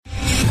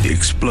the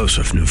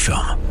explosive new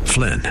film,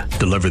 Flynn,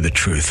 Deliver the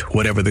Truth,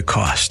 Whatever the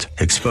Cost,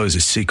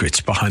 exposes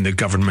secrets behind the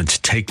government's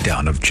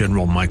takedown of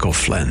General Michael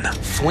Flynn.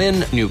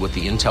 Flynn knew what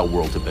the intel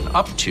world had been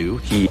up to.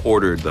 He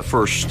ordered the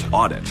first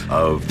audit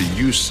of the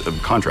use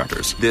of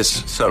contractors.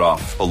 This set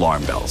off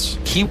alarm bells.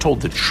 He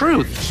told the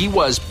truth. He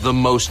was the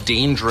most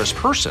dangerous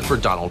person for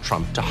Donald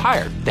Trump to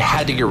hire. They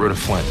had to get rid of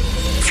Flynn.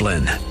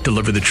 Flynn,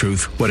 Deliver the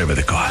Truth, Whatever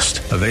the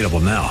Cost. Available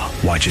now.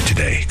 Watch it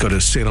today. Go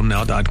to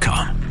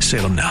salemnow.com.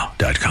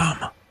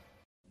 salemnow.com.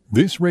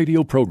 This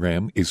radio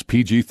program is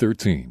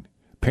PG-13.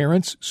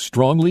 Parents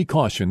strongly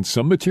caution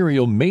some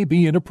material may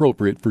be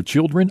inappropriate for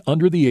children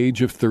under the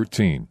age of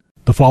 13.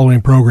 The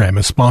following program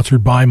is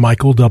sponsored by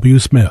Michael W.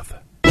 Smith.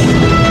 The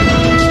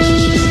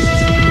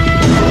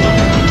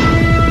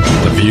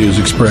views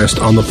expressed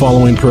on the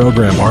following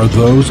program are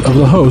those of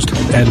the host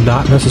and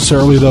not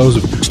necessarily those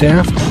of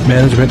staff,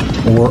 management,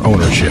 or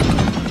ownership.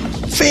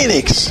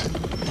 Phoenix,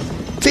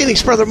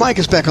 Brother Mike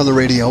is back on the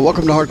radio.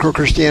 Welcome to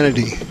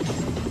HardcoreChristianity.com.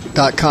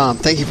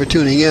 Thank you for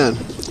tuning in.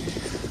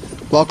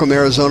 Welcome,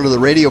 Arizona, to the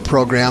radio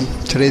program.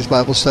 Today's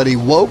Bible study,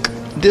 Woke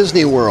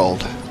Disney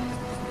World.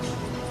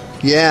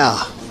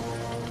 Yeah,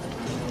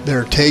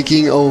 they're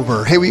taking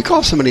over. Hey, will you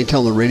call somebody and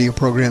tell them the radio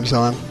program's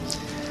on?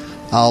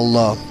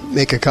 I'll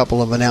make a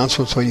couple of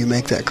announcements while you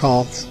make that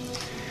call.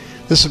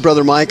 This is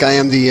Brother Mike. I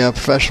am the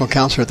professional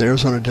counselor at the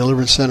Arizona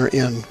Deliverance Center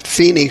in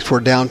Phoenix.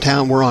 We're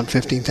downtown. We're on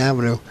 15th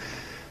Avenue,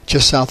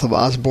 just south of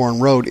Osborne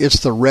Road.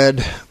 It's the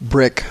red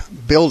brick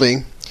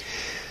building.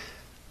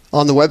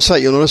 On the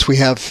website, you'll notice we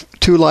have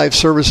 2 live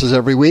services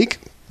every week,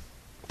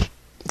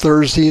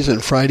 Thursdays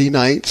and Friday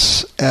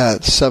nights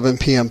at 7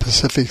 p.m.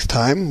 Pacific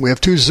time. We have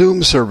 2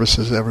 Zoom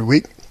services every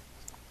week.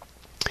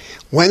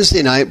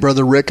 Wednesday night,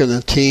 Brother Rick and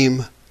the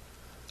team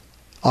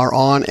are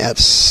on at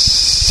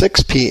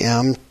 6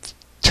 p.m.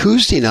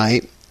 Tuesday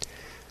night,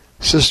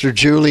 Sister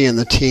Julie and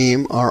the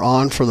team are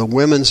on for the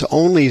women's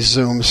only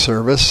Zoom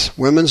service.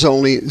 Women's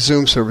only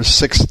Zoom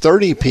service,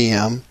 6:30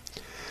 p.m.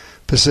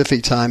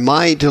 Pacific time.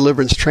 My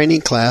deliverance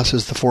training class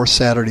is the 4th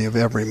Saturday of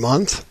every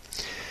month.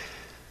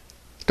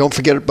 Don't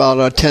forget about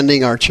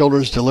attending our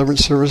children's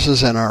deliverance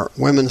services and our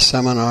women's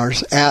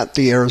seminars at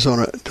the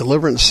Arizona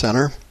Deliverance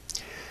Center.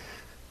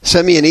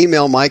 Send me an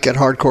email, Mike at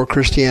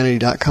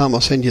hardcorechristianity.com.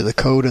 I'll send you the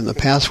code and the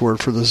password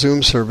for the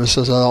Zoom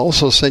services. I'll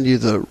also send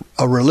you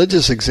a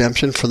religious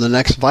exemption for the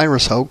next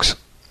virus hoax.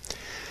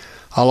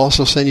 I'll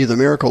also send you the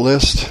miracle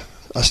list,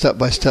 a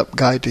step-by-step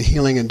guide to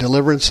healing and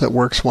deliverance that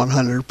works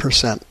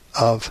 100%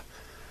 of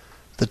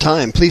the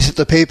time. Please hit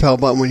the PayPal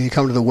button when you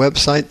come to the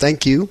website.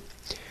 Thank you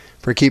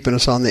for keeping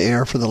us on the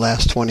air for the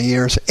last 20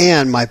 years.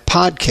 And my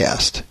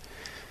podcast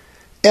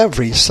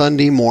every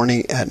Sunday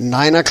morning at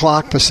 9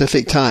 o'clock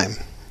Pacific time.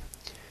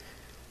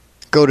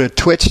 Go to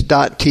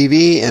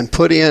twitch.tv and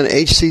put in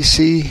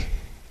HCC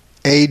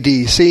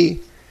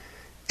ADC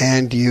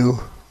and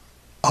you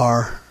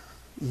are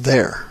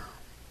there.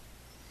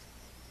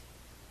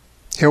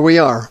 Here we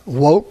are.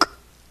 Woke.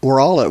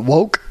 We're all at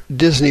Woke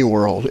Disney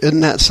World.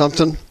 Isn't that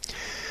something?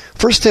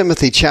 1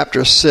 Timothy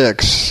chapter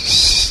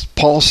 6,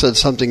 Paul said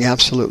something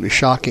absolutely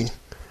shocking,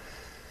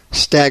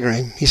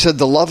 staggering. He said,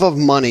 the love of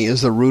money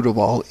is the root of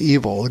all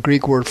evil. The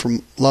Greek word for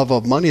love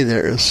of money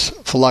there is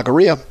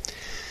philagoria.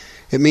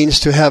 It means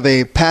to have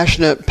a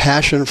passionate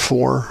passion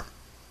for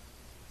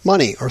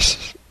money, or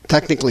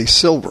technically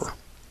silver.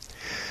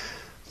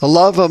 The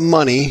love of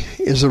money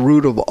is the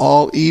root of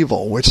all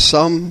evil, which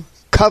some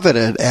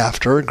coveted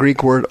after,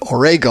 Greek word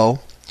orego.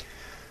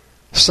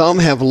 Some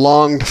have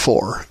longed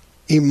for,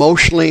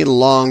 emotionally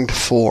longed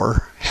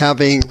for,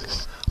 having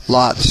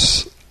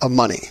lots of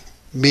money,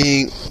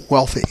 being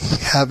wealthy,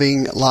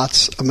 having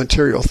lots of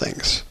material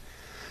things,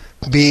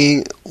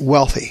 being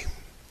wealthy.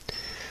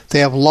 They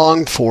have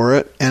longed for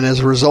it, and as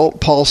a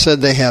result, Paul said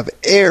they have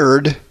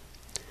erred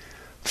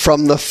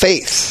from the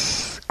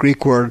faith.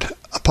 Greek word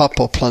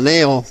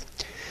apopoplaneo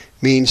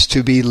means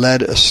to be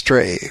led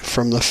astray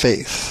from the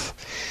faith.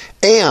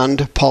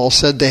 And Paul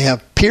said they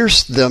have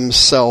pierced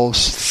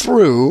themselves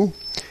through.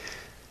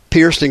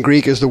 Pierced in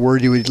Greek is the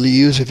word you would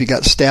use if you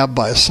got stabbed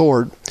by a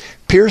sword.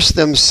 Pierced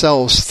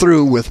themselves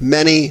through with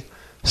many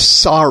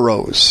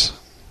sorrows.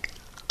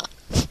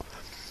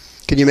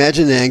 Can you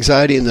imagine the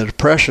anxiety and the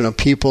depression of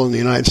people in the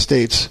United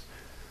States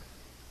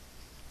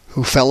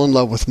who fell in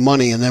love with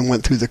money and then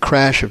went through the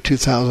crash of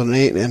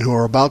 2008 and who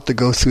are about to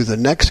go through the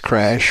next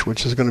crash,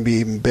 which is going to be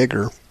even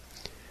bigger?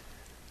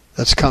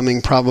 That's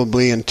coming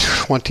probably in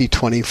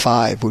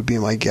 2025 would be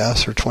my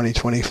guess, or late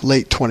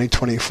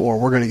 2024.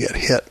 We're going to get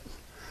hit.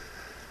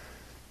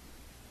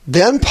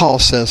 Then Paul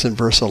says in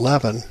verse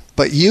 11,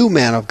 but you,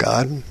 man of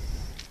God,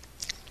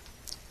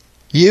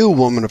 you,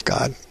 woman of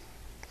God,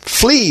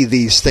 flee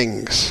these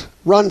things.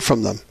 Run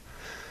from them.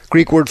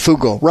 Greek word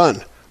fugo,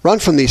 run. Run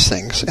from these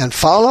things and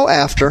follow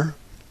after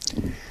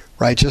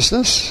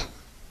righteousness,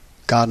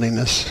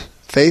 godliness,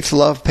 faith,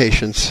 love,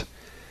 patience,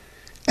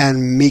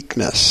 and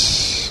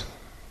meekness.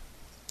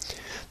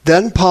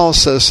 Then Paul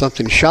says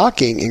something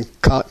shocking in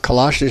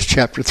Colossians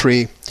chapter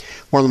 3,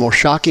 one of the most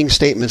shocking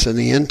statements in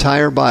the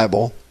entire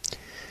Bible.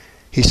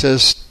 He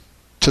says,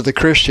 to the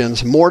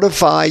Christians,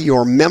 mortify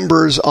your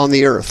members on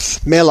the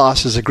earth.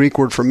 Melos is a Greek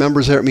word for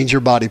members there. It means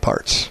your body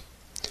parts.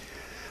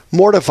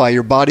 Mortify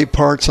your body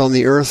parts on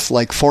the earth,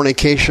 like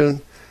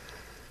fornication,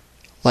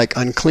 like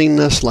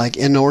uncleanness, like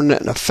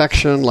inordinate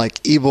affection, like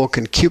evil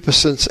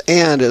concupiscence,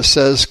 and it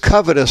says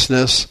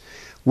covetousness,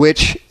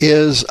 which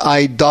is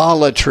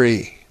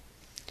idolatry.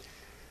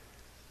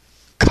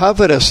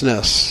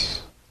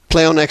 Covetousness,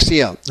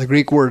 pleonexia, the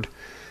Greek word,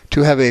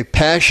 to have a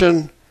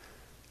passion,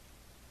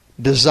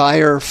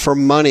 desire for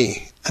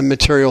money, a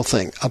material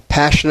thing, a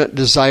passionate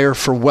desire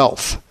for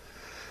wealth.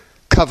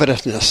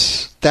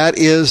 Covetousness, that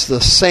is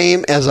the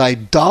same as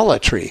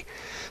idolatry.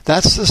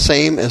 That's the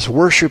same as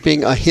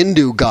worshiping a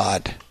Hindu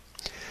god.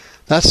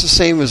 That's the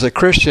same as a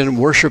Christian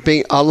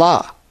worshiping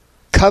Allah.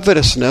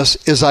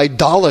 Covetousness is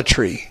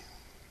idolatry.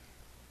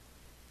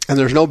 And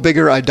there's no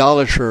bigger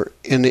idolater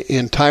in the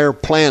entire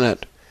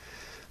planet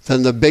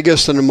than the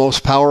biggest and the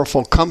most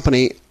powerful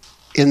company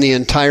in the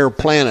entire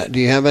planet. Do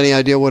you have any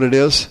idea what it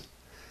is?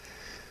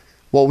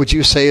 What would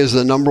you say is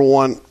the number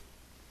one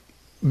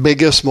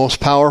biggest, most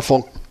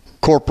powerful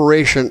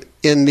corporation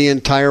in the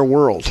entire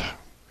world?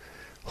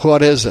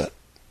 What is it?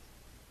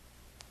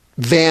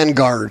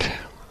 Vanguard.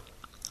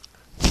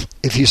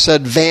 If you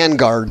said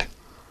Vanguard,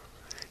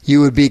 you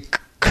would be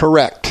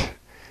correct.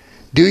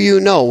 Do you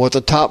know what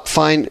the top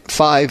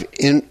five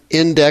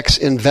index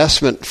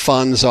investment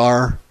funds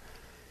are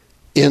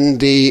in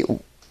the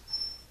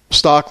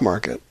stock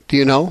market? Do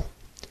you know?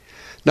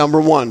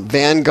 Number one,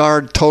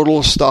 Vanguard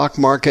Total Stock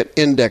Market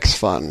Index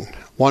Fund,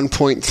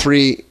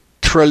 $1.3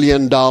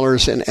 trillion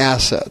in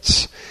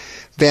assets.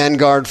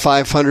 Vanguard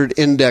 500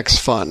 Index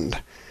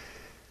Fund,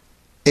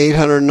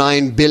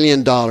 $809 billion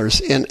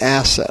in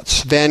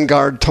assets.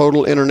 Vanguard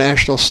Total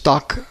International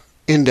Stock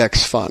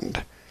Index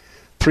Fund,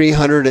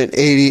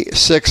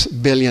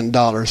 $386 billion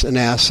in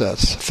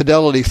assets.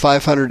 Fidelity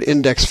 500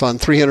 Index Fund,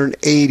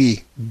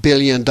 $380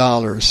 billion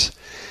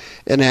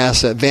in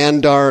assets.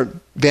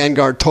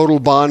 Vanguard Total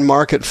Bond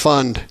Market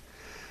Fund,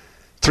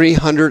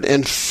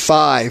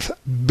 $305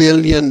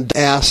 billion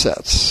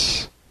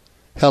assets.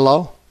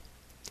 Hello?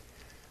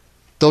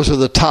 Those are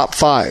the top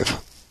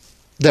five.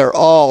 They're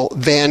all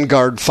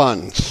Vanguard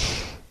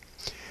funds.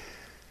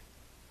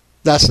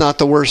 That's not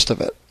the worst of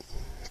it.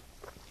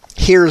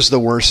 Here's the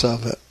worst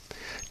of it.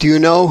 Do you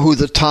know who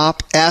the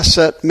top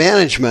asset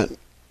management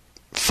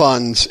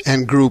funds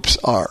and groups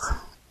are?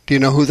 Do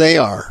you know who they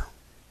are?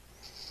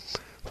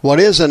 What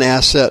is an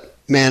asset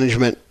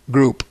management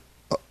group?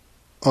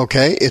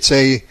 Okay, it's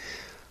a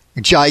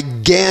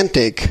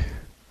gigantic,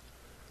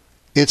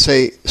 it's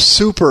a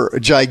super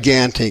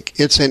gigantic,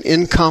 it's an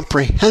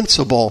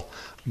incomprehensible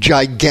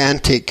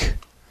gigantic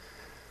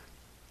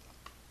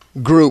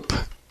group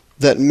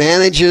that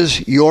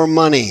manages your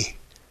money.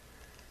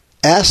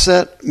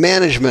 Asset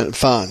management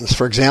funds.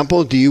 For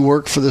example, do you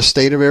work for the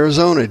state of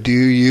Arizona? Do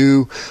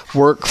you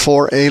work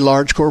for a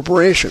large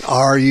corporation?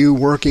 Are you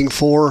working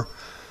for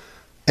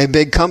a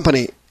big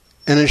company,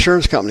 an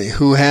insurance company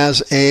who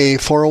has a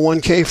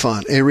 401k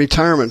fund, a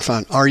retirement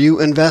fund? Are you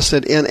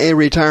invested in a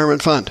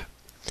retirement fund?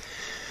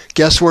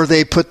 Guess where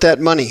they put that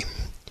money?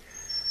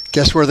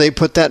 Guess where they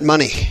put that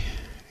money?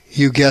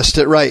 You guessed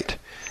it right.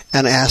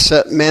 An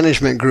asset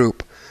management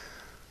group.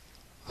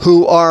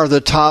 Who are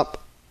the top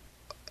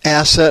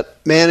asset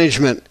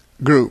management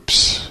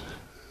groups?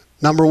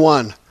 Number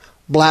one,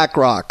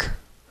 BlackRock.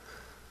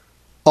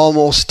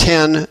 Almost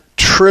 $10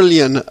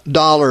 trillion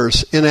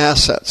in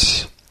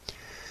assets.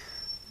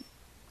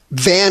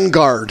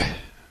 Vanguard.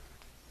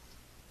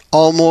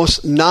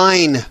 Almost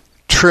 $9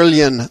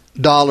 trillion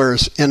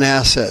in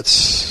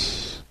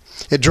assets.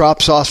 It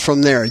drops off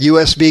from there.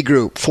 USB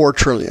Group, $4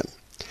 trillion.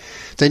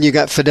 Then you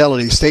got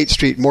Fidelity, State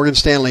Street, Morgan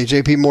Stanley,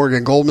 JP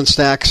Morgan, Goldman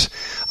Sachs,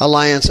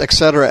 Alliance,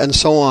 etc., and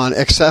so on,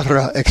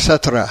 etc.,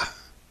 etc.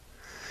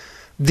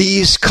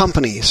 These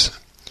companies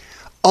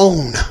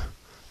own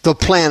the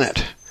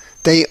planet.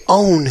 They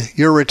own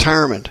your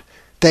retirement.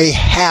 They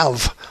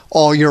have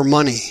all your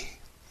money.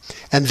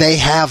 And they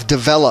have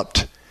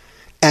developed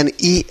an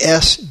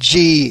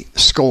ESG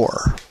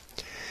score.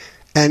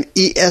 An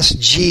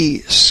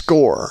ESG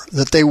score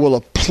that they will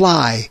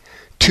apply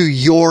to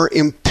your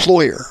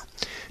employer.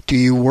 Do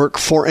you work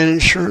for an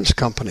insurance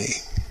company?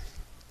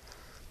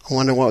 I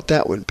wonder what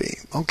that would be.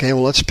 Okay,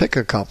 well, let's pick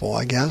a couple,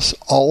 I guess.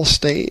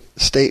 Allstate,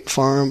 State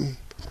Farm,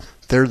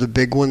 they're the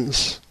big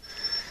ones.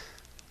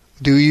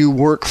 Do you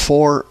work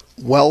for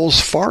Wells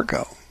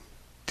Fargo?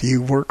 Do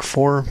you work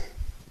for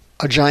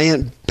a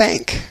giant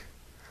bank?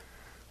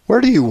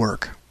 Where do you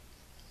work?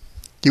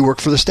 Do you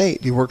work for the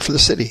state? Do you work for the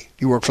city?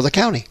 Do you work for the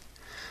county?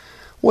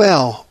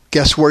 Well,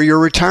 guess where your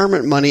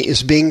retirement money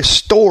is being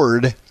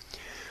stored,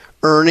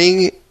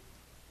 earning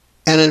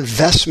an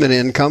investment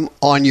income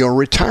on your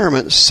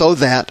retirement so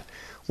that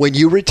when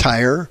you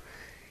retire,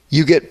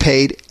 you get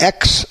paid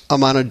X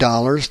amount of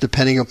dollars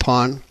depending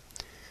upon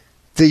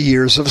the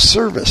years of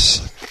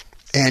service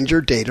and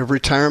your date of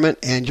retirement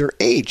and your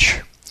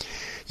age.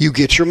 You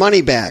get your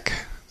money back,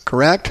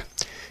 correct?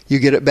 You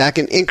get it back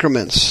in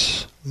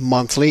increments,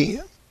 monthly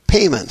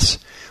payments.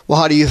 Well,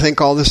 how do you think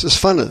all this is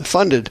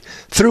funded?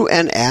 Through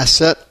an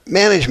asset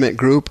management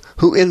group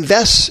who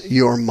invests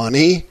your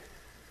money,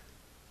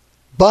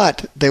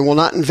 but they will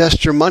not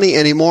invest your money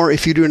anymore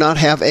if you do not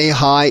have a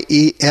high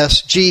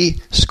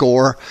ESG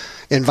score,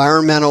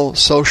 environmental,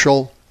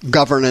 social,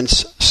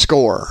 governance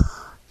score.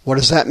 What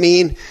does that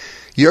mean?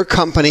 Your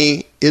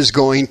company is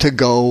going to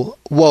go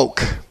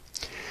woke.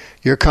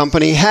 Your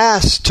company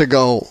has to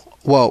go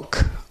woke.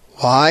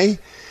 Why?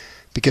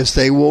 Because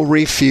they will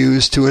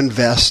refuse to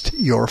invest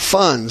your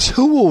funds.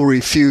 Who will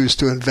refuse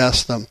to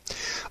invest them?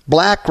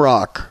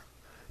 BlackRock,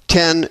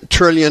 $10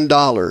 trillion.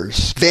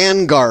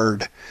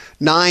 Vanguard,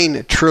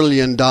 $9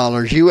 trillion.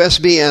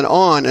 USB, and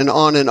on and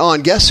on and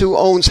on. Guess who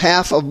owns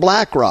half of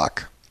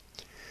BlackRock?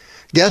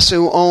 Guess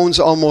who owns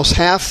almost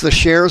half the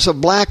shares of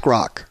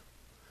BlackRock?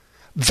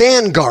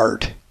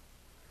 Vanguard.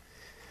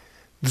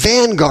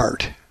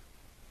 Vanguard.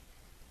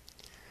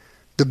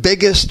 The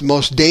biggest,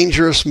 most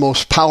dangerous,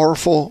 most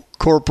powerful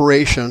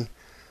corporation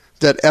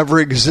that ever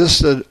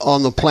existed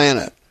on the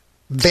planet.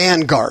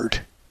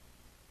 Vanguard.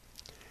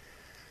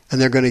 And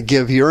they're going to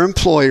give your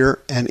employer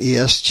an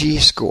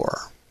ESG score.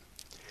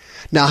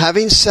 Now,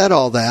 having said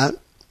all that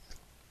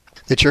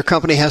your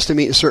company has to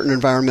meet certain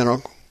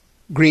environmental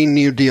Green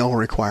New Deal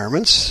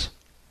requirements,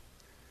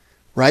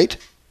 right?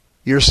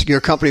 Your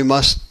company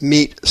must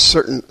meet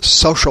certain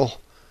social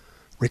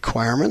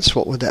requirements.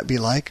 What would that be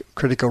like?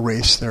 Critical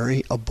race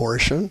theory,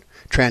 abortion,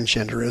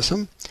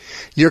 transgenderism.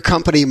 Your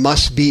company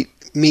must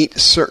meet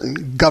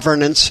certain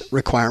governance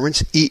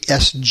requirements,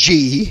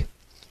 ESG,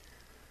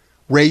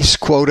 race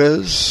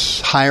quotas,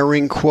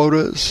 hiring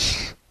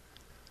quotas,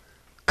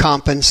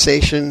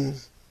 compensation,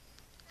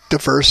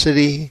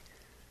 diversity,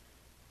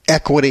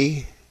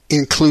 equity,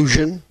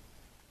 inclusion.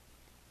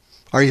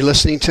 Are you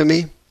listening to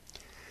me?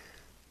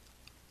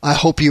 I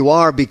hope you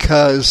are,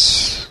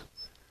 because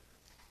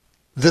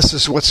this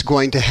is what's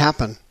going to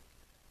happen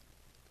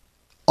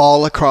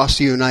all across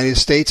the United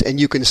States, and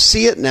you can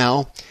see it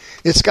now.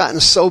 It's gotten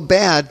so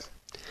bad,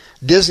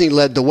 Disney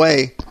led the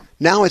way.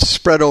 Now it's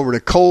spread over to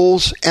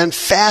Kohl's and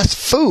fast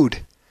food.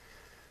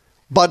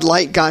 Bud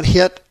Light got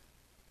hit.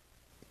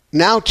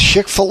 Now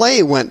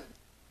Chick-fil-A went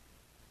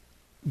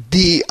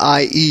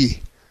D-I-E,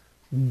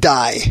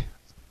 die.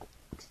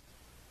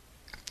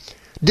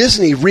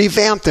 Disney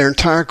revamped their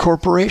entire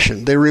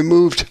corporation. They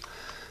removed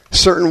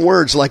certain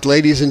words like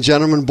ladies and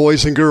gentlemen,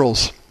 boys and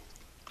girls.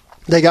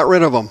 They got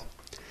rid of them.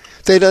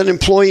 They let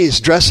employees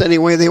dress any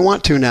way they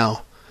want to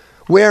now.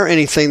 Wear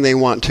anything they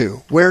want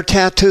to. Wear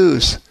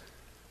tattoos.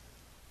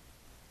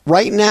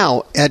 Right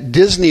now at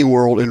Disney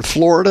World in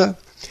Florida,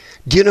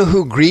 do you know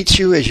who greets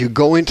you as you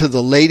go into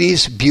the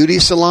ladies' beauty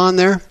salon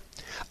there?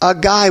 A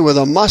guy with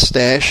a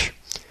mustache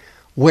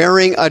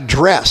wearing a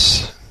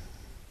dress.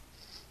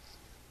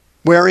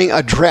 Wearing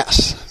a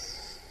dress.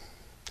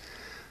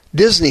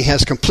 Disney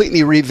has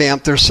completely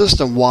revamped their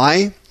system.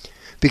 Why?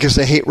 Because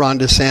they hate Ron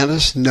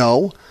DeSantis?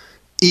 No.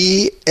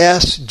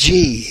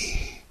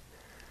 ESG.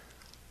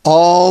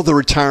 All the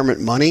retirement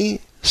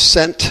money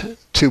sent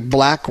to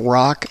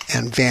BlackRock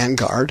and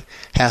Vanguard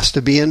has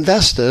to be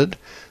invested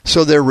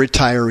so their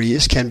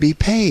retirees can be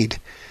paid.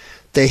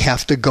 They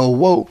have to go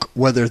woke,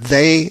 whether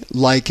they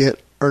like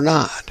it or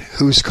not.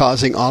 Who's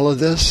causing all of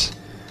this?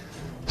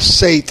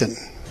 Satan.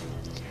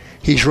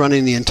 He's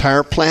running the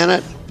entire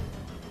planet.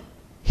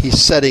 He's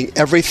setting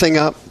everything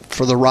up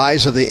for the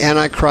rise of the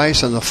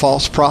Antichrist and the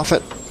false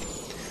prophet.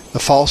 The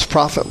false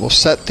prophet will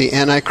set the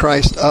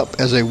Antichrist up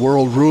as a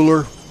world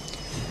ruler.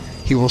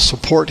 He will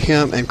support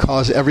him and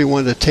cause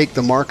everyone to take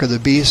the mark of the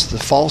beast. The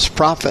false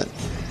prophet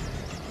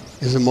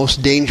is the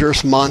most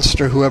dangerous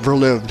monster who ever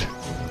lived.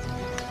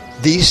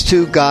 These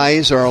two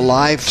guys are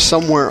alive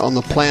somewhere on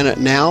the planet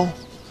now,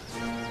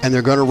 and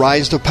they're going to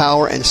rise to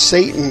power, and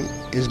Satan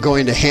is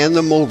going to hand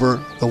them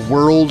over the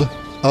world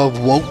of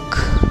woke.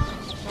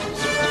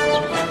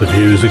 The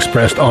views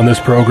expressed on this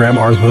program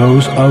are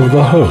those of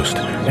the host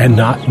and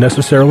not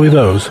necessarily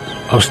those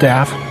of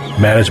staff,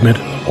 management,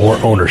 or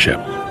ownership.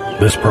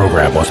 This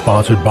program was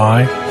sponsored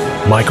by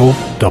Michael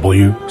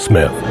W.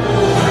 Smith.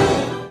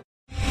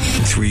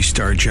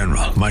 3-star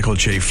General Michael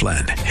J.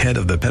 Flynn, head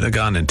of the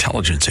Pentagon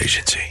Intelligence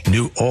Agency,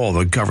 knew all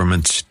the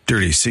government's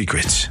dirty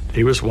secrets.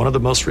 He was one of the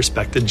most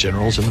respected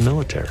generals in the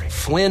military.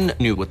 Flynn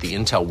knew what the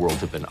intel world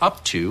had been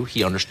up to.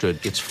 He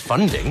understood its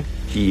funding.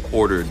 He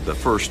ordered the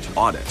first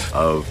audit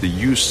of the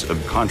use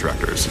of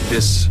contractors.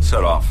 This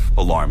set off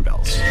alarm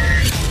bells.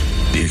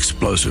 The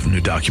explosive new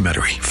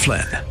documentary,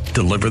 Flynn,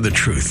 Deliver the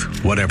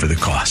Truth, Whatever the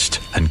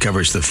Cost,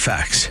 uncovers the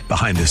facts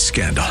behind this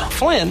scandal.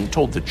 Flynn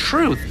told the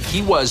truth.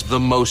 He was the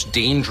most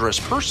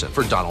dangerous person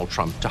for Donald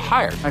Trump to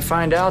hire. I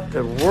find out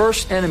the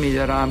worst enemy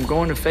that I'm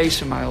going to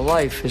face in my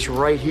life is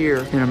right here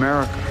in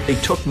America. They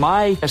took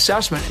my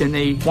assessment and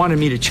they wanted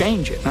me to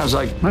change it. And I was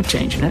like, I'm not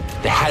changing it.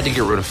 They had to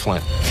get rid of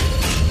Flynn.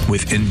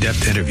 With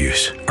in-depth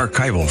interviews,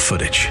 archival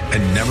footage,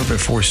 and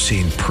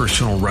never-before-seen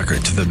personal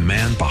records of the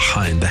man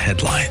behind the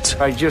headlines.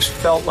 I just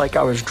felt like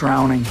I was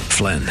drowning.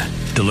 Flynn,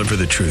 Deliver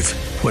the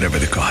Truth, Whatever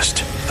the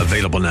Cost.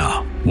 Available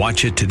now.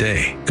 Watch it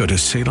today. Go to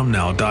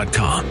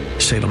salemnow.com.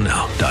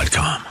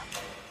 salemnow.com.